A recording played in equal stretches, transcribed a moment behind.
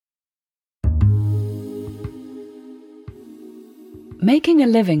Making a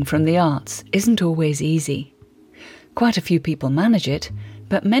living from the arts isn't always easy. Quite a few people manage it,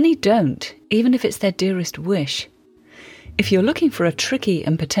 but many don't, even if it's their dearest wish. If you're looking for a tricky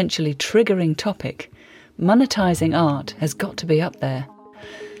and potentially triggering topic, monetising art has got to be up there.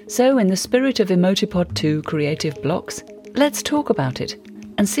 So in the spirit of Emotipod 2 Creative Blocks, let's talk about it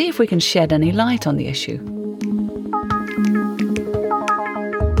and see if we can shed any light on the issue.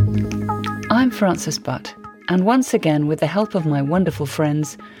 I'm Frances Butt, and once again, with the help of my wonderful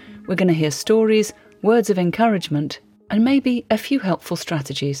friends, we're going to hear stories, words of encouragement, and maybe a few helpful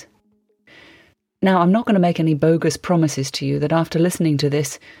strategies. Now, I'm not going to make any bogus promises to you that after listening to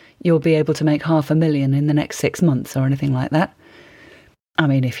this, you'll be able to make $500,000 in the next 6 months or anything like that. I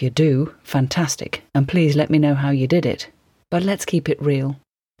mean, if you do, fantastic, and please let me know how you did it. But let's keep it real.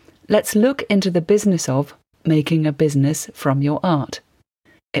 Let's look into the business of making a business from your art.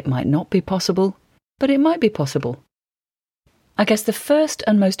 It might not be possible, but it might be possible. I guess the first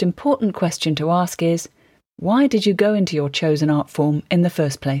and most important question to ask is, why did you go into your chosen art form in the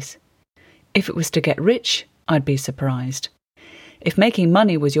first place? If it was to get rich, I'd be surprised. If making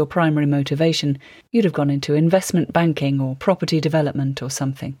money was your primary motivation, you'd have gone into investment banking or property development or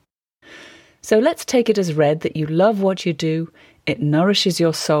something. So let's take it as read that you love what you do, it nourishes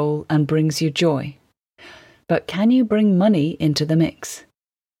your soul and brings you joy. But can you bring money into the mix?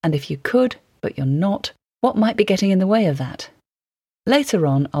 And if you could, but you're not, what might be getting in the way of that? Later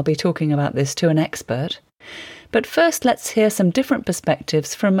on, I'll be talking about this to an expert. But first, let's hear some different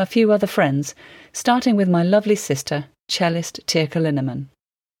perspectives from a few other friends, starting with my lovely sister, cellist Tjerke Linneman.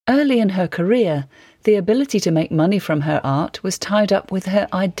 Early in her career, the ability to make money from her art was tied up with her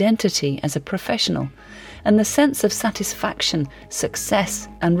identity as a professional, and the sense of satisfaction, success,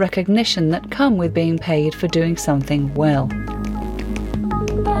 and recognition that come with being paid for doing something well.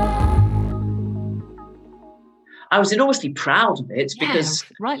 I was enormously proud of it because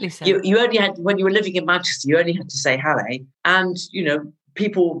rightly so. You only had, when you were living in Manchester, you only had to say Halle, and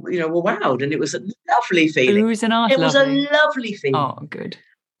people were wowed, and it was a lovely feeling. It was an art. It was a lovely feeling. Oh, good.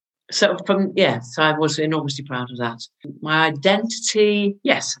 So so I was enormously proud of that. My identity,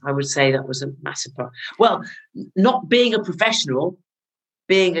 yes, I would say that was a massive part. Well, not being a professional,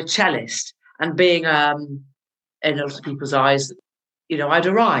 being a cellist, and being in a lot of people's eyes, I'd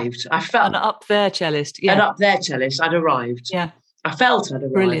arrived. I felt an up there cellist. Yeah. An up there cellist. I'd arrived. Yeah. I felt I'd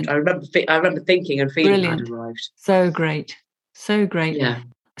arrived. Brilliant. I remember thinking and feeling Brilliant. I'd arrived. So great. So great. Yeah.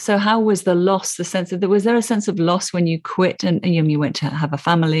 So how was the loss, was there a sense of loss when you quit and you went to have a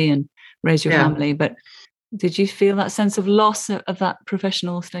family and raise your family, but did you feel that sense of loss of that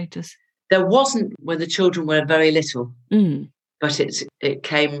professional status? There wasn't when the children were very little, but it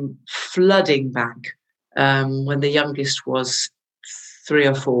came flooding back when the youngest was 3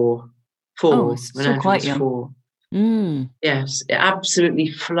 or 4. Oh, still quite young. 4. Yes, it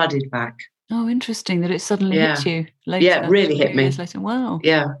absolutely flooded back. Oh, interesting that it suddenly hit you later. Yeah, it really hit me. Years later. Wow.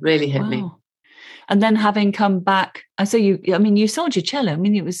 Yeah, really hit me. And then having come back, and so you sold your cello. I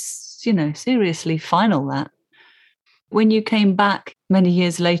mean, it was, seriously final that. When you came back many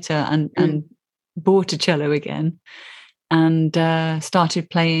years later and bought a cello again and started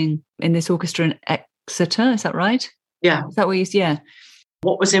playing in this orchestra in Exeter, is that right? Yeah. Is that what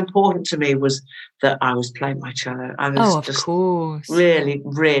What was important to me was that I was playing my cello. I was of course. really,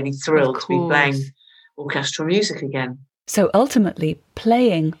 really thrilled to be playing orchestral music again. So ultimately,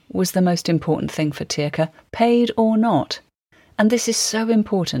 playing was the most important thing for Tjerke, paid or not. And this is so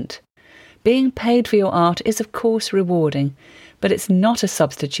important. Being paid for your art is of course rewarding, but it's not a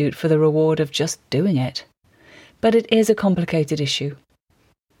substitute for the reward of just doing it. But it is a complicated issue.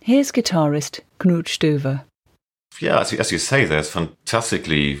 Here's guitarist Knut Stuver. Yeah, as you say, there's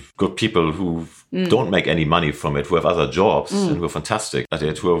fantastically good people who don't make any money from it, who have other jobs and who are fantastic at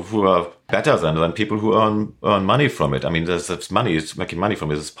it, who are better than people who earn money from it. I mean, there's money, it's making money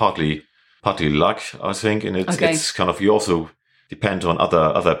from it. It's partly luck, I think, and it's kind of, you also depend on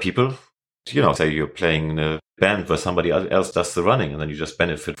other people. Say you're playing in a band where somebody else does the running, and then you just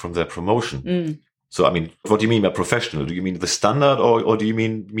benefit from their promotion. So, I mean, what do you mean by professional? Do you mean the standard or do you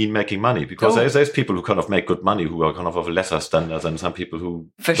mean making money? Because there's people who kind of make good money who are kind of a lesser standard than some people who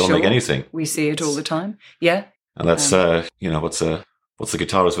don't make anything. We see it all the time. Yeah. And that's, what's the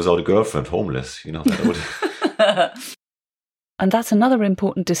guitarist without a girlfriend? Homeless, And that's another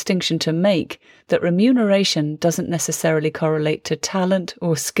important distinction to make, that remuneration doesn't necessarily correlate to talent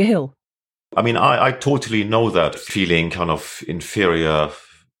or skill. I mean, I totally know that feeling kind of inferior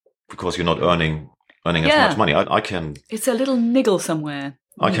because you're not earning as much money. I can. It's a little niggle somewhere.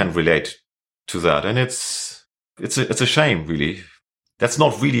 I can relate to that, and it's a shame, really. That's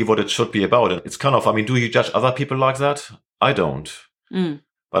not really what it should be about. And it's kind of, I mean, do you judge other people like that? I don't.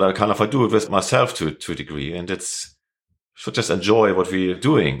 But I do it with myself to a degree, and should just enjoy what we're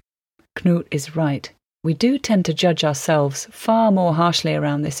doing. Knut is right. We do tend to judge ourselves far more harshly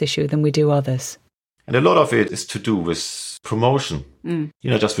around this issue than we do others. And a lot of it is to do with promotion.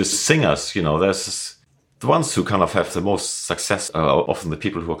 Just with singers, there's the ones who kind of have the most success are often the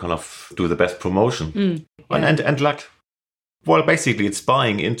people who kind of do the best promotion. And like, well, basically it's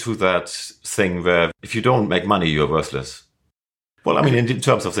buying into that thing where if you don't make money, you're worthless. Well, I mean, in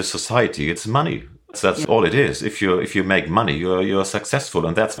terms of this society, it's money. That's all it is. If you make money, you're successful,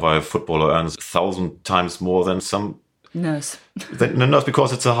 and that's why a footballer earns 1,000 times more than some nurse. Nurse,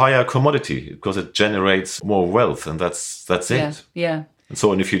 because it's a higher commodity, because it generates more wealth, and that's it. Yeah. And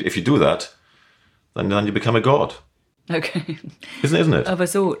so, if you do that, then you become a god. Okay. Isn't it? Of a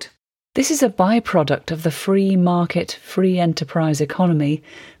sort. This is a byproduct of the free market, free enterprise economy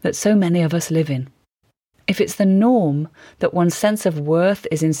that so many of us live in. If it's the norm that one's sense of worth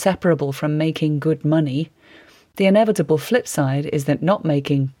is inseparable from making good money, the inevitable flip side is that not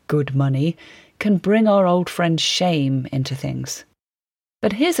making good money can bring our old friend shame into things.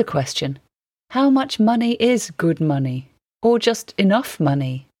 But here's a question. How much money is good money? Or just enough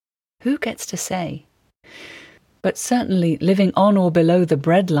money? Who gets to say? But certainly living on or below the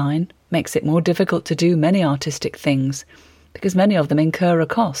breadline makes it more difficult to do many artistic things, because many of them incur a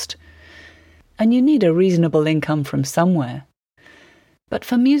cost. And you need a reasonable income from somewhere. But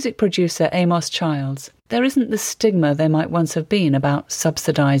for music producer Amos Childs, there isn't the stigma there might once have been about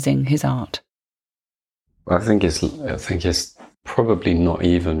subsidising his art. I think it's probably not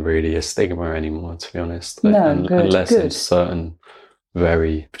even really a stigma anymore, to be honest. No, unless in certain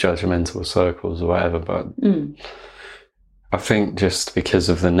very judgmental circles or whatever. But I think just because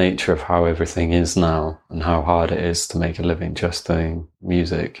of the nature of how everything is now and how hard it is to make a living just doing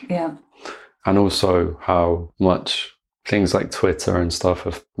music. Yeah. And also how much things like Twitter and stuff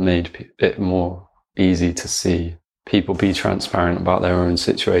have made it more easy to see people be transparent about their own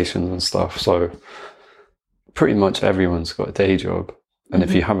situations and stuff. So pretty much everyone's got a day job. And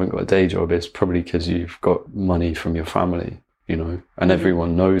if you haven't got a day job, it's probably because you've got money from your family, and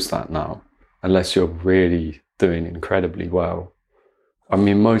everyone knows that now, unless you're really doing incredibly well. I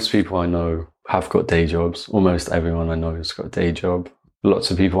mean, most people I know have got day jobs. Almost everyone I know has got a day job.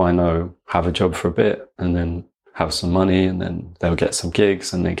 Lots of people I know have a job for a bit and then have some money, and then they'll get some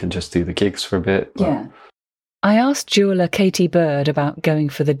gigs and they can just do the gigs for a bit. But yeah. I asked jeweller Katie Bird about going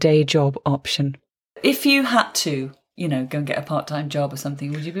for the day job option. If you had to, go and get a part-time job or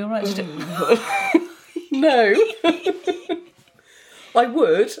something, would you be all right to do it? No. I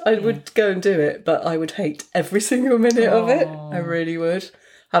would go and do it, but I would hate every single minute of it. I really would.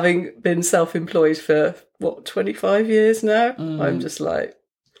 Having been self-employed for, 25 years now, I'm just like,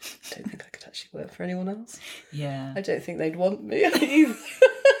 I don't think I could actually work for anyone else. Yeah. I don't think they'd want me either.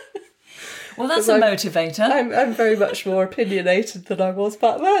 Well, that's a motivator. I'm very much more opinionated than I was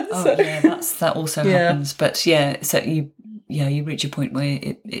back then. Oh, so. yeah, that also happens. But yeah, so you reach a point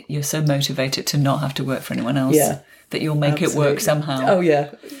where you're so motivated to not have to work for anyone else that you'll make it work somehow. Oh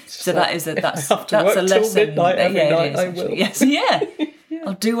yeah. So that's a lesson. Till midnight every night. I will. Yes, yeah.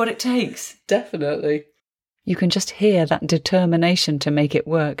 I'll do what it takes. Definitely. You can just hear that determination to make it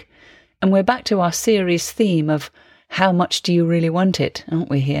work. And we're back to our series theme of how much do you really want it, aren't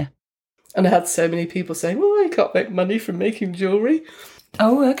we here? And I had so many people saying, I can't make money from making jewellery.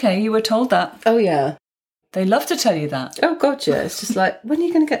 Oh, okay, you were told that. Oh, yeah. They love to tell you that. Oh, God, yeah. It's just like, when are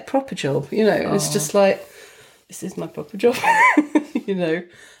you going to get a proper job? It's just like, this is my proper job,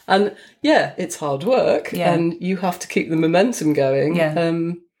 And, yeah, it's hard work and you have to keep the momentum going.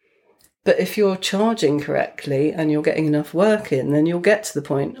 Yeah. But if you're charging correctly and you're getting enough work in, then you'll get to the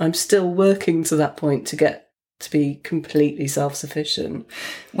point. I'm still working to that point to be completely self-sufficient.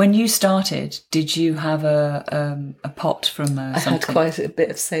 When you started, did you have a pot from something? I had quite a bit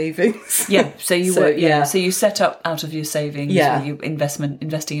of savings. Yeah, so you so you set up out of your savings, you investing in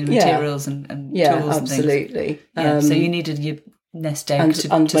materials and tools and things. Absolutely. So you needed your nest egg and to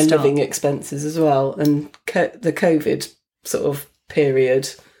my start. living expenses as well. And the COVID sort of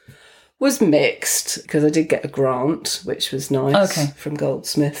period was mixed because I did get a grant, which was nice, from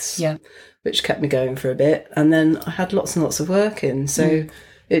Goldsmiths. Yeah. Which kept me going for a bit. And then I had lots and lots of work in. So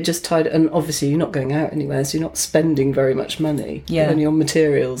it just tied... And obviously you're not going out anywhere, so you're not spending very much money. Yeah. Only on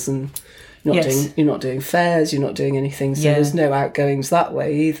materials, and you're not doing fairs, you're not doing anything. So there's no outgoings that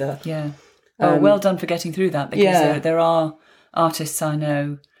way either. Yeah. Oh, well done for getting through that, because there are artists I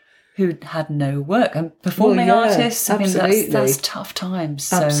know who had no work. And performing artists, I mean, that's tough times.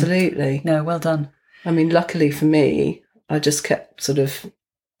 So, absolutely. No, well done. I mean, luckily for me, I just kept sort of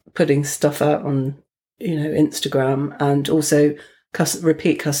putting stuff out on, Instagram, and also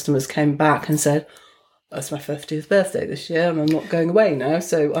repeat customers came back and said, "That's my 50th birthday this year and I'm not going away now,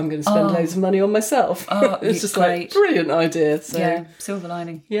 so I'm going to spend loads of money on myself." It's just great. like, brilliant idea. So, Yeah, silver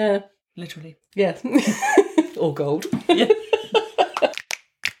lining. Yeah. Literally. Yeah. Or gold. Yeah.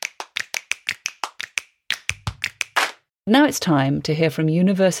 Now it's time to hear from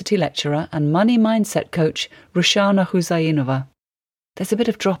university lecturer and money mindset coach Rushana Husainova. There's a bit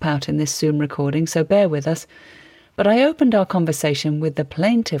of dropout in this Zoom recording, so bear with us. But I opened our conversation with the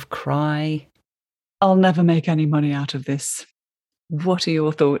plaintive cry, "I'll never make any money out of this." What are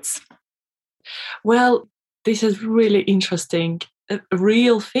your thoughts? Well, this is really interesting. A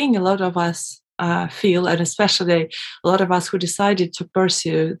real thing a lot of us feel, and especially a lot of us who decided to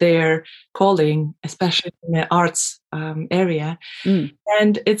pursue their calling, especially in the arts area.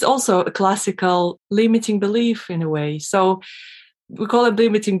 And it's also a classical limiting belief in a way. So we call it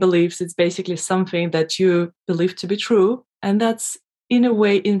limiting beliefs. It's basically something that you believe to be true, and that's in a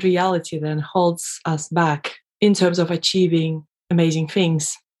way, in reality, then holds us back in terms of achieving amazing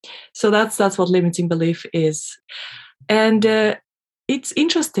things. So that's what limiting belief is. And it's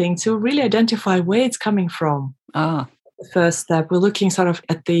interesting to really identify where it's coming from. The first step, we're looking sort of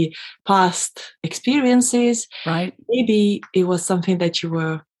at the past experiences. Right. Maybe it was something that you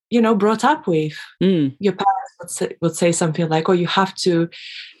were, brought up with. Your parents would say something like, "Oh, you have to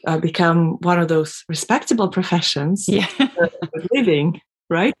become one of those respectable professions for living,"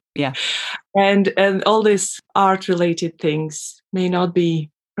 right? Yeah. And all these art-related things may not be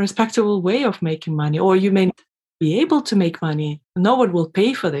a respectable way of making money, or you may not be able to make money. No one will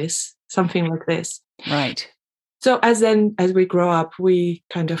pay for this, something like this. Right. So as we grow up, we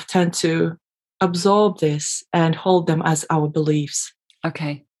kind of tend to absorb this and hold them as our beliefs.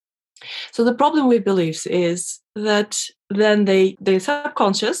 Okay. So the problem with beliefs is that then they're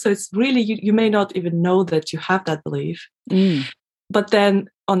subconscious. So it's really, you may not even know that you have that belief. But then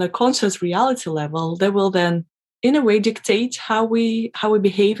on a conscious reality level, they will then, in a way, dictate how we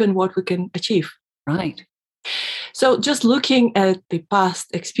behave and what we can achieve. Right. So just looking at the past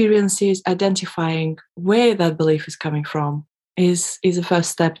experiences, identifying where that belief is coming from is a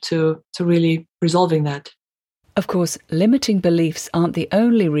first step to really resolving that. Of course, limiting beliefs aren't the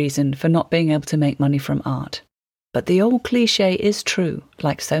only reason for not being able to make money from art. But the old cliche is true,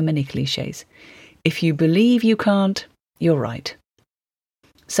 like so many cliches. If you believe you can't, you're right.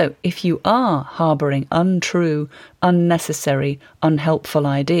 So if you are harbouring untrue, unnecessary, unhelpful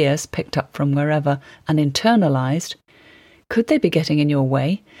ideas picked up from wherever and internalised, could they be getting in your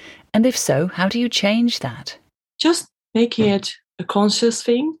way? And if so, how do you change that? Just making it a conscious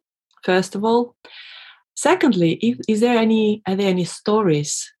thing, first of all. Secondly, are there any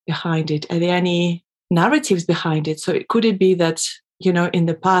stories behind it? Are there any narratives behind it? So could it be that, in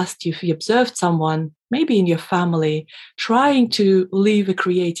the past, you observed someone, maybe in your family, trying to live a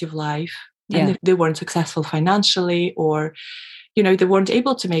creative life, and they weren't successful financially, or, they weren't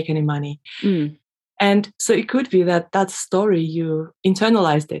able to make any money. And so it could be that story, you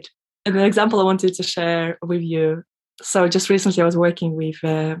internalized it. And an example I wanted to share with you. So just recently I was working with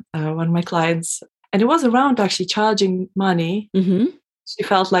one of my clients, and it was around actually charging money. She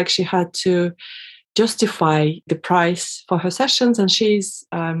felt like she had to justify the price for her sessions, and she's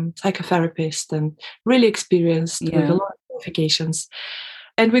a psychotherapist and really experienced with a lot of qualifications.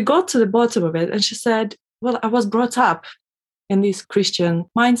 And we got to the bottom of it, and she said, "Well, I was brought up in this Christian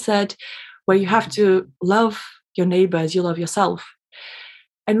mindset where you have to love your neighbor as you love yourself."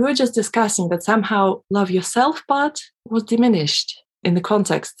 And we were just discussing that somehow love yourself part was diminished in the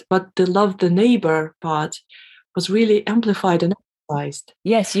context, but the love the neighbor part was really amplified and emphasized.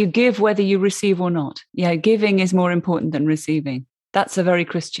 Yes, you give whether you receive or not. Yeah, giving is more important than receiving. That's a very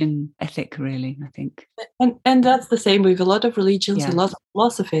Christian ethic, really, I think. And that's the same with a lot of religions, a lot of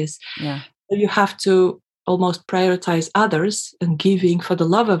philosophies. Yeah. You have to almost prioritize others and giving for the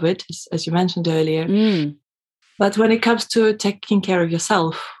love of it, as you mentioned earlier. But when it comes to taking care of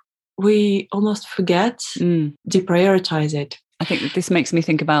yourself, we almost forget, deprioritize it. I think this makes me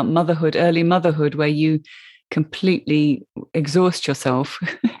think about motherhood, early motherhood, where you completely exhaust yourself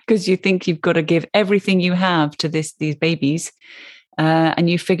because you think you've got to give everything you have to these babies. And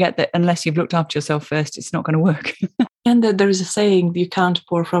you forget that unless you've looked after yourself first, it's not going to work. And that there is a saying, you can't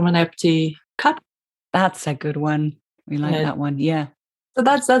pour from an empty cup. That's a good one. We like that one. Yeah. So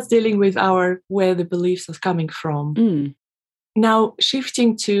that's dealing with where the beliefs are coming from. Now,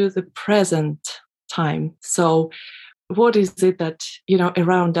 shifting to the present time. So what is it that,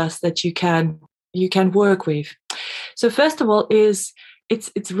 around us that you can work with? So first of all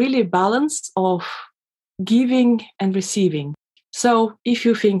it's really a balance of giving and receiving. So if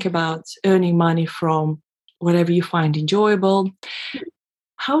you think about earning money from whatever you find enjoyable.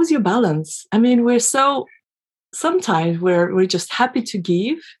 How's your balance? I mean, sometimes we're just happy to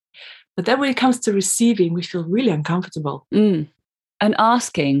give, but then when it comes to receiving, we feel really uncomfortable. And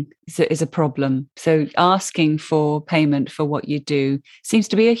asking is a problem. So asking for payment for what you do seems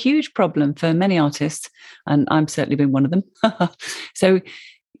to be a huge problem for many artists, and I'm certainly been one of them. So,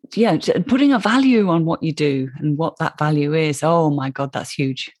 yeah, putting a value on what you do and what that value is, oh my God, that's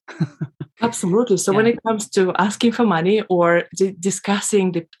huge. Absolutely. So when it comes to asking for money or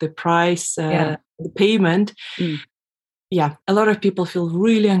discussing the price, the payment, a lot of people feel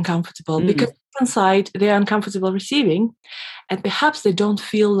really uncomfortable because inside they're uncomfortable receiving, and perhaps they don't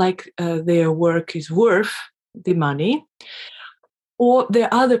feel like their work is worth the money, or there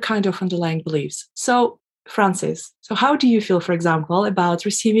are other kind of underlying beliefs. So, Frances, so how do you feel, for example, about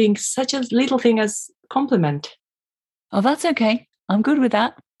receiving such a little thing as compliment? Oh, that's okay. I'm good with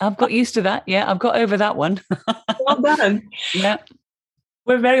that. I've got used to that. Yeah, I've got over that one. Well done. Yeah.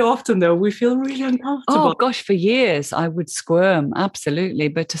 We're very often, though, we feel really uncomfortable. Oh, gosh, for years I would squirm, absolutely.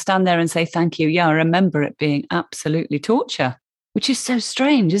 But to stand there and say thank you, I remember it being absolutely torture, which is so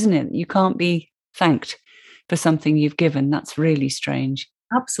strange, isn't it? You can't be thanked for something you've given. That's really strange.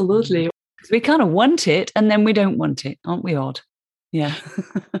 Absolutely. We kind of want it and then we don't want it. Aren't we odd? Yeah.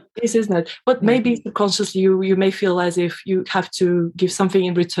 This isn't it. But maybe subconsciously you may feel as if you have to give something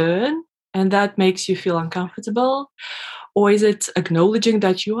in return, and that makes you feel uncomfortable. Or is it acknowledging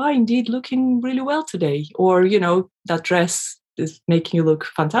that you are indeed looking really well today? Or, that dress is making you look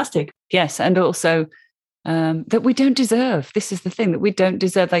fantastic. Yes. And also that we don't deserve. This is the thing, that we don't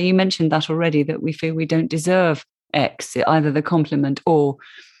deserve that. You mentioned that already, that we feel we don't deserve X, either the compliment or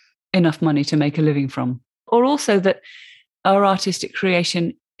enough money to make a living from. Or also that our artistic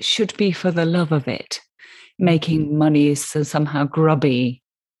creation should be for the love of it. Making money is somehow grubby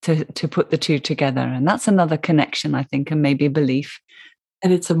to put the two together. And that's another connection, I think, and maybe a belief.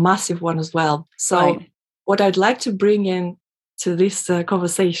 And it's a massive one as well. So what I'd like to bring in to this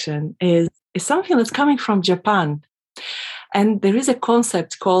conversation is something that's coming from Japan. And there is a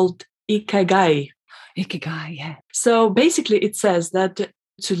concept called Ikigai. Ikigai, yeah. So basically it says that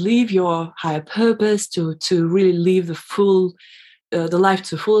to live your higher purpose, to really live the life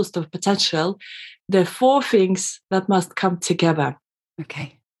to the fullest of potential, there are 4 things that must come together.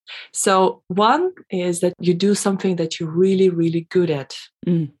 Okay. So one is that you do something that you're really, really good at.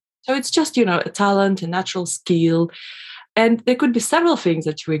 So it's just, a talent, a natural skill. And there could be several things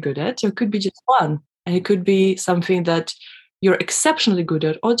that you're good at. It could be just one. And it could be something that you're exceptionally good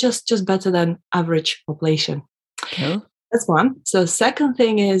at, or just better than average population. Cool. That's one. So second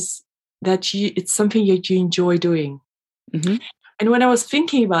thing is that it's something that you enjoy doing. Mm-hmm. And when I was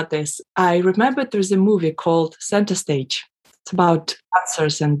thinking about this, I remembered there's a movie called Center Stage. It's about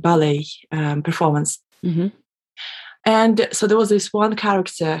dancers and ballet performance. Mm-hmm. And so there was this one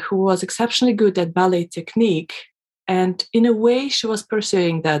character who was exceptionally good at ballet technique. And in a way, she was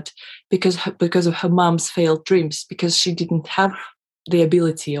pursuing that because of her mom's failed dreams, because she didn't have the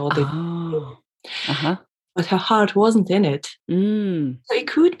ability or the... But her heart wasn't in it. So it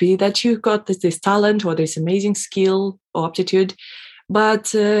could be that you got this talent or this amazing skill or aptitude,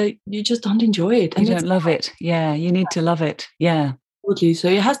 but you just don't enjoy it. And you don't love it. Yeah, you need to love it. Yeah. Absolutely. So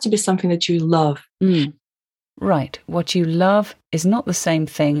it has to be something that you love. Right. What you love is not the same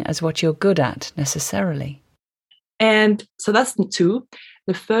thing as what you're good at necessarily. And so that's 2.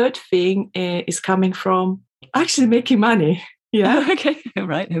 The third thing is coming from actually making money. Yeah. Okay.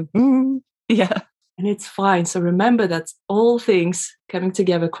 Right. Yeah. And it's fine. So remember that all things coming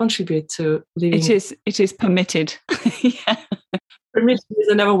together contribute to living. It is permitted. Yeah. Permission is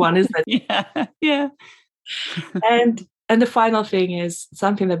another one, isn't it? Yeah. Yeah. And the final thing is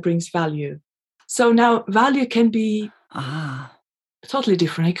something that brings value. So now value can be totally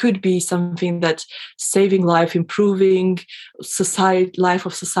different. It could be something that saving life, improving life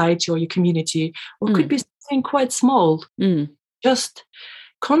of society or your community, or it could be something quite small. Just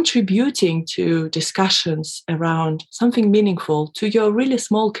contributing to discussions around something meaningful to your really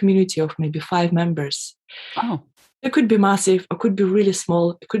small community of maybe 5 members. Oh. It could be massive, or could be really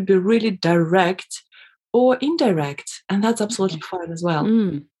small, it could be really direct or indirect, and that's absolutely fine as well.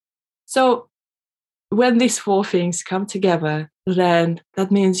 So when these 4 things come together, then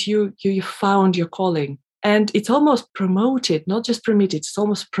that means you found your calling. And it's almost promoted, not just permitted, it's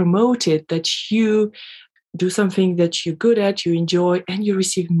almost promoted that you do something that you're good at, you enjoy, and you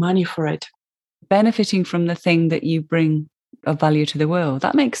receive money for it. Benefiting from the thing that you bring of value to the world.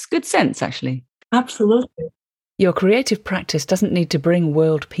 That makes good sense, actually. Absolutely. Your creative practice doesn't need to bring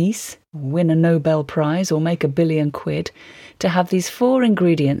world peace, win a Nobel Prize, or make £1 billion to have these 4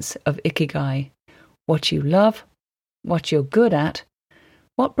 ingredients of Ikigai. what you love, what you're good at,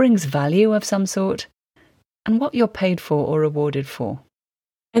 what brings value of some sort, and what you're paid for or rewarded for.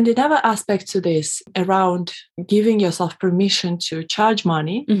 And another aspect to this around giving yourself permission to charge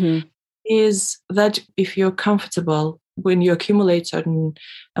money is that if you're comfortable when you accumulate certain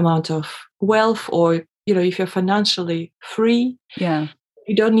amount of wealth, or if you're financially free,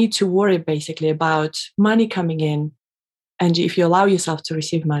 you don't need to worry basically about money coming in. And if you allow yourself to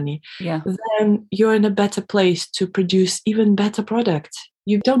receive money, then you're in a better place to produce even better products.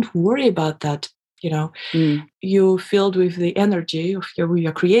 You don't worry about that. You're filled with the energy of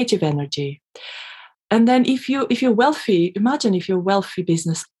your creative energy. And then if you're wealthy, imagine if you're a wealthy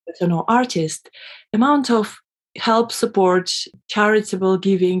business person or artist, amount of help, support, charitable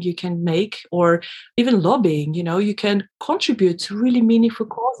giving you can make, or even lobbying, you can contribute to really meaningful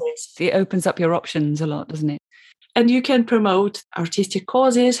causes. It opens up your options a lot, doesn't it? And you can promote artistic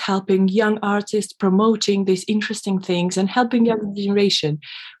causes, helping young artists, promoting these interesting things and helping young generation,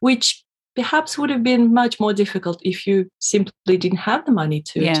 which perhaps would have been much more difficult if you simply didn't have the money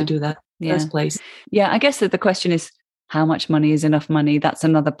to do that in the first place. Yeah, I guess that the question is, how much money is enough money? That's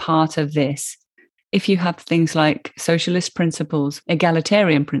another part of this. If you have things like socialist principles,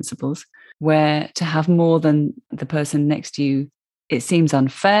 egalitarian principles, where to have more than the person next to you, it seems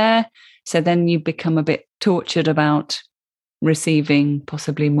unfair. So then you become a bit tortured about receiving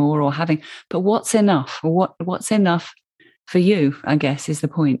possibly more or having. But what's enough? What's enough for you, I guess, is the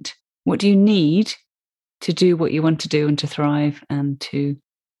point. What do you need to do what you want to do and to thrive and to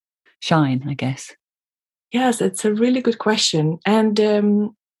shine, I guess? Yes, it's a really good question. And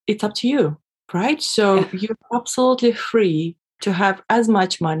it's up to you, right? So you're absolutely free to have as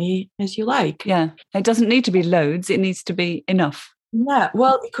much money as you like. Yeah, it doesn't need to be loads. It needs to be enough. Yeah,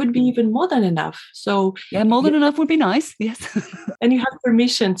 well, it could be even more than enough. So more than enough would be nice. Yes. And you have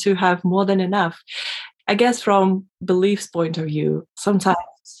permission to have more than enough. I guess from beliefs point of view, sometimes,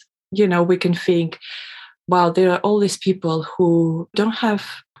 we can think, wow, there are all these people who don't have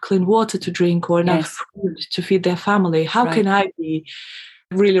clean water to drink or enough food to feed their family. How can I be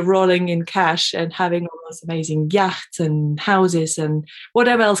really rolling in cash and having all those amazing yachts and houses and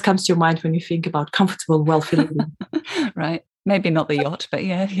whatever else comes to your mind when you think about comfortable, wealthy living? Right. Maybe not the yacht, but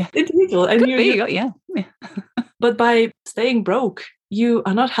yeah. Individual. And Could be, yeah. But by staying broke, you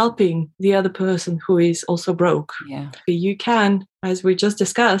are not helping the other person who is also broke. Yeah. You can, as we just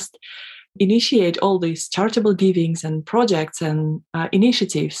discussed, initiate all these charitable givings and projects and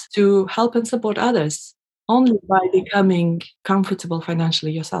initiatives to help and support others only by becoming comfortable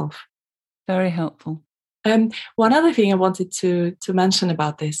financially yourself. Very helpful. One other thing I wanted to mention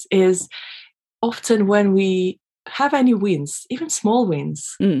about this is often when we have any wins, even small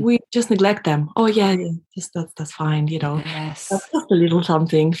wins, we just neglect them. Oh yeah, just that's fine, Yes. That's just a little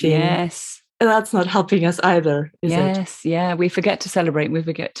something thing. Yes. That's not helping us either, is it? Yes, yeah. We forget to celebrate. We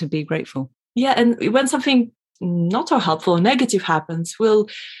forget to be grateful. Yeah, and when something not so helpful or negative happens, we'll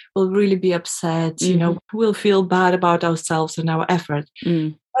really be upset. We'll feel bad about ourselves and our effort.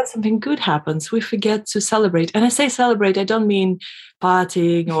 When something good happens, we forget to celebrate. And I say celebrate, I don't mean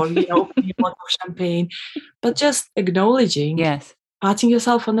partying or opening a bottle of champagne, but just acknowledging, patting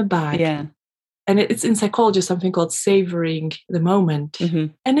yourself on the back. Yeah. And it's in psychology something called savoring the moment.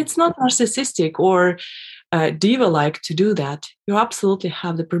 And it's not narcissistic or diva-like to do that. You absolutely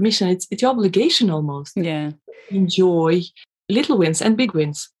have the permission. It's your obligation almost. Yeah. Enjoy little wins and big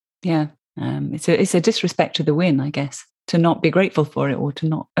wins. Yeah. It's a disrespect to the win, I guess, to not be grateful for it or to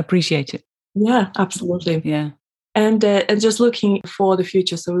not appreciate it. Yeah, absolutely. Yeah. And just looking for the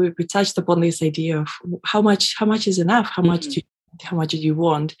future. So we touched upon this idea of how much is enough? How much do you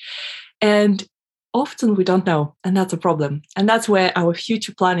want? And often we don't know, and that's a problem. And that's where our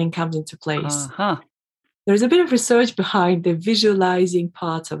future planning comes into place. There's a bit of research behind the visualizing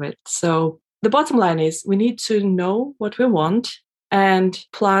part of it. So the bottom line is we need to know what we want and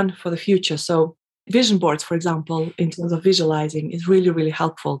plan for the future. So vision boards, for example, in terms of visualizing is really, really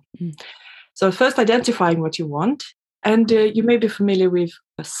helpful. So first identifying what you want. And you may be familiar with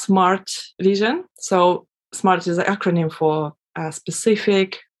a SMART vision. So SMART is an acronym for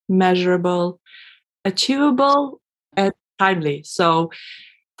specific, measurable, achievable, and timely. So,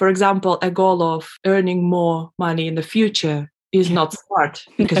 for example, a goal of earning more money in the future is not SMART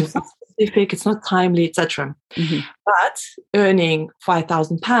because it's not specific, it's not timely, etc. But earning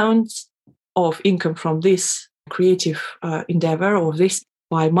 £5,000 of income from this creative endeavor or this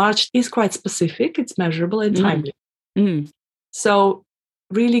by March is quite specific, it's measurable and timely. So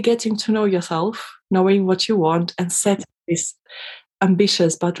really getting to know yourself, knowing what you want, and set these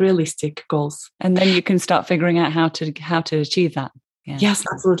ambitious but realistic goals. And then you can start figuring out how to achieve that. Yeah. Yes,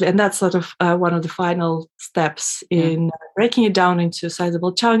 absolutely. And that's sort of one of the final steps in breaking it down into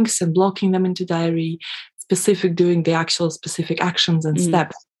sizable chunks and blocking them into diary, doing the actual specific actions and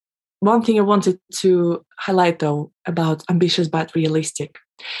steps. One thing I wanted to highlight, though, about ambitious but realistic.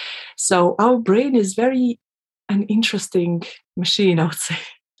 So our brain is very an interesting machine, I would say.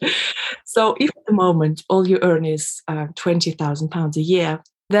 So if at the moment all you earn is £20,000 a year,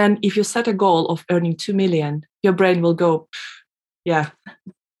 then if you set a goal of earning 2 million, your brain will go,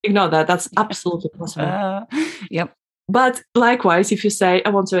 ignore that. That's absolutely possible. Yep. But likewise, if you say, I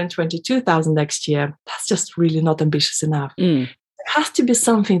want to earn 22,000 next year, that's just really not ambitious enough. It has to be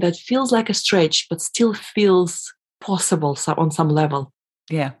something that feels like a stretch, but still feels possible on some level.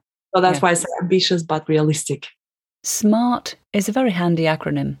 Yeah. So that's why I say ambitious, but realistic. SMART is a very handy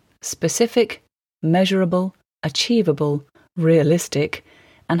acronym. Specific, measurable, achievable, realistic,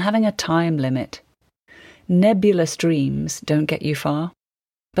 and having a time limit. Nebulous dreams don't get you far,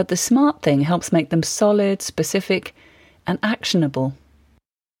 but the SMART thing helps make them solid, specific, and actionable.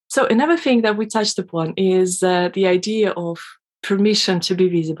 So another thing that we touched upon is the idea of permission to be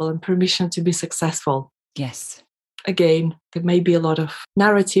visible and permission to be successful. Yes. Again, there may be a lot of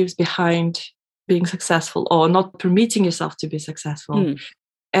narratives behind being successful or not permitting yourself to be successful.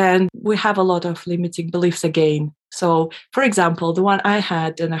 And we have a lot of limiting beliefs again. So, for example, the one I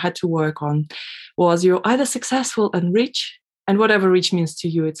had and I had to work on was you're either successful and rich, and whatever rich means to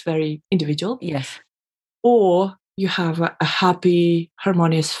you, it's very individual. Yes. Or you have a happy,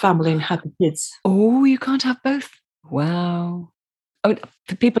 harmonious family and happy kids. Oh, you can't have both? Wow. Oh,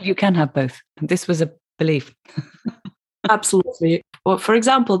 for people, you can have both. This was a belief. Absolutely. Or, for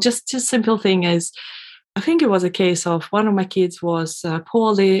example, just a simple thing is, I think it was a case of one of my kids was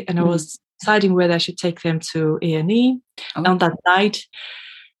poorly and I was deciding whether I should take them to A&E on that night.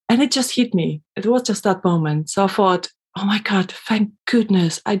 And it just hit me. It was just that moment. So I thought, oh my God, thank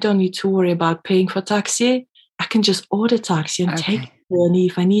goodness I don't need to worry about paying for taxi. I can just order taxi and take A&E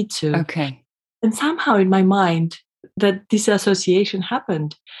if I need to. Okay. And somehow in my mind, that disassociation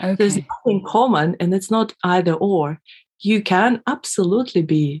happened. Okay. There's nothing common and it's not either or. You can absolutely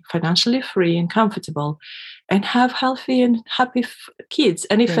be financially free and comfortable and have healthy and happy kids.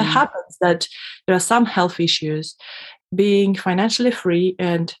 And if it happens that there are some health issues, being financially free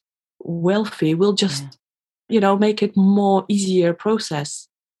and wealthy will just, make it more easier process.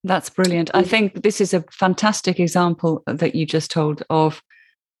 That's brilliant. I think this is a fantastic example that you just told of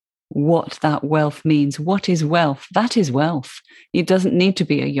what that wealth means. What is wealth? That is wealth. It doesn't need to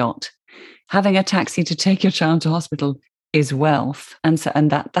be a yacht. Having a taxi to take your child to hospital is wealth. And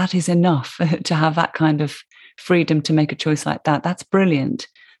that is enough to have that kind of freedom to make a choice like that. That's brilliant.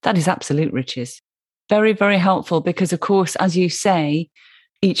 That is absolute riches. Very, very helpful because, of course, as you say,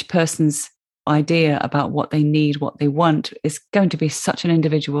 each person's idea about what they need, what they want is going to be such an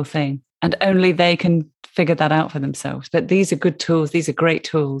individual thing. And only they can figure that out for themselves. But these are good tools. These are great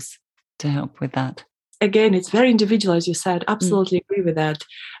tools to help with that. Again, it's very individual, as you said. Absolutely agree with that.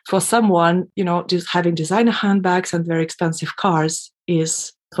 For someone, just having designer handbags and very expensive cars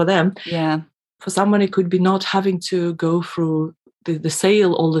is for them. Yeah. For someone, it could be not having to go through the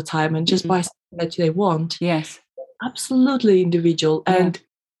sale all the time and just buy something that they want. Yes. Absolutely individual. Yeah. And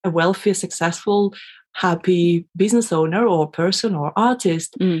a wealthy, successful, happy business owner or person or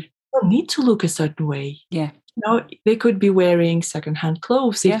artist don't need to look a certain way. Yeah. They could be wearing secondhand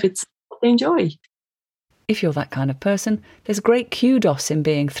clothes if it's what they enjoy. If you're that kind of person, there's great kudos in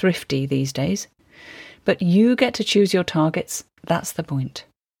being thrifty these days. But you get to choose your targets. That's the point.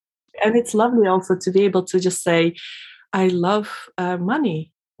 And it's lovely also to be able to just say, I love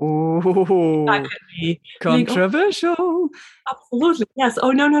money. Oh, That could be controversial. Absolutely. Yes.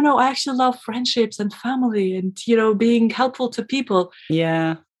 Oh, no. I actually love friendships and family and, being helpful to people.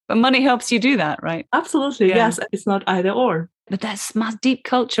 Yeah. But money helps you do that, right? Absolutely. Yeah. Yes. It's not either or. But that's deep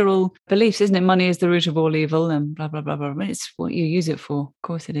cultural beliefs, isn't it? Money is the root of all evil and blah, blah, blah, blah. It's what you use it for. Of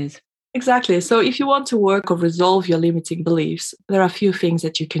course it is. Exactly. So if you want to work or resolve your limiting beliefs, there are a few things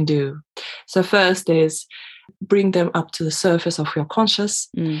that you can do. So first is bring them up to the surface of your conscious,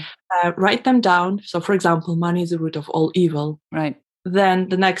 write them down. So for example, money is the root of all evil. Right. Then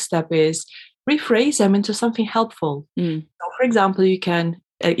the next step is rephrase them into something helpful. So for example, you can,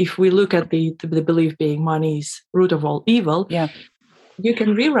 if we look at the belief being money is root of all evil, you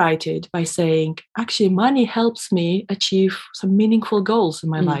can rewrite it by saying, actually, money helps me achieve some meaningful goals in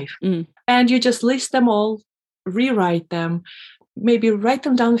my life. And you just list them all, rewrite them, maybe write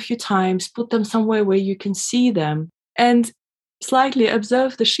them down a few times, put them somewhere where you can see them, and slightly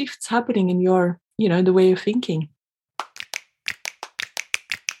observe the shifts happening in your, the way of thinking.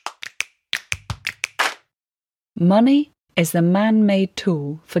 Money is the man-made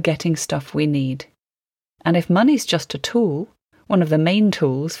tool for getting stuff we need. And if money's just a tool, one of the main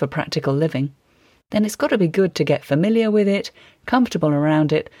tools for practical living, then it's got to be good to get familiar with it, comfortable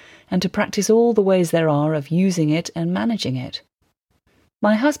around it, and to practice all the ways there are of using it and managing it.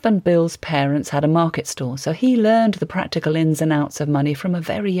 My husband Bill's parents had a market stall, so he learned the practical ins and outs of money from a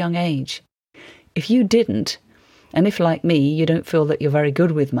very young age. If you didn't, and if, like me, you don't feel that you're very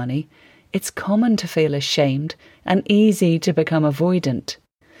good with money, it's common to feel ashamed and easy to become avoidant.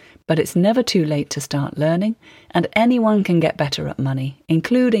 But it's never too late to start learning, and anyone can get better at money,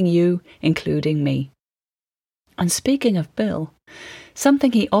 including you, including me. And speaking of Bill,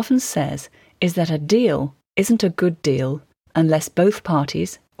 something he often says is that a deal isn't a good deal unless both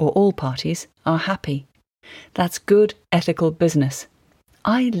parties, or all parties, are happy. That's good ethical business.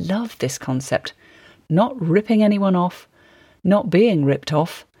 I love this concept. Not ripping anyone off, not being ripped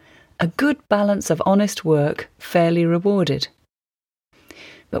off, a good balance of honest work, fairly rewarded.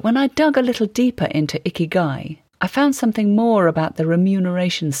 But when I dug a little deeper into Ikigai, I found something more about the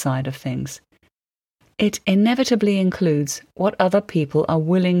remuneration side of things. It inevitably includes what other people are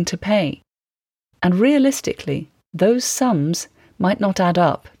willing to pay. And realistically, those sums might not add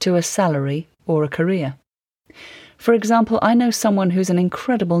up to a salary or a career. For example, I know someone who's an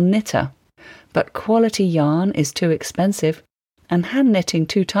incredible knitter, but quality yarn is too expensive and hand knitting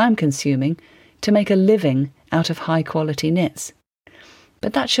too time-consuming to make a living out of high-quality knits.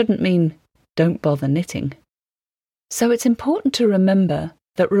 But that shouldn't mean don't bother knitting. So it's important to remember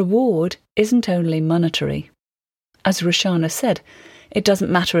that reward isn't only monetary. As Roshana said, it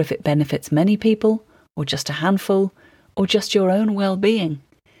doesn't matter if it benefits many people, or just a handful, or just your own well-being.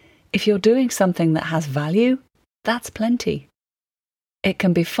 If you're doing something that has value, that's plenty. It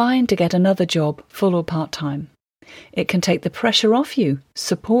can be fine to get another job, full or part-time. It can take the pressure off you,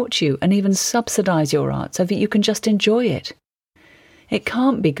 support you, and even subsidise your art so that you can just enjoy it. It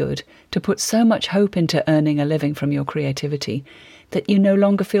can't be good to put so much hope into earning a living from your creativity that you no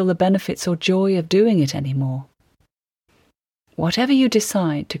longer feel the benefits or joy of doing it anymore. Whatever you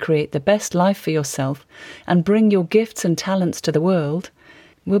decide to create the best life for yourself and bring your gifts and talents to the world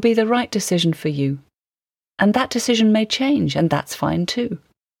will be the right decision for you. And that decision may change, and that's fine too.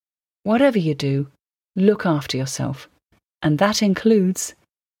 Whatever you do, look after yourself, and that includes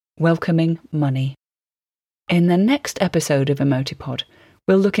welcoming money. In the next episode of Emotipod,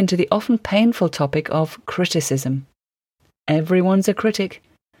 we'll look into the often painful topic of criticism. Everyone's a critic,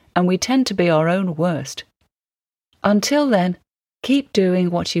 and we tend to be our own worst. Until then, keep doing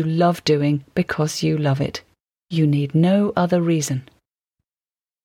what you love doing because you love it. You need no other reason.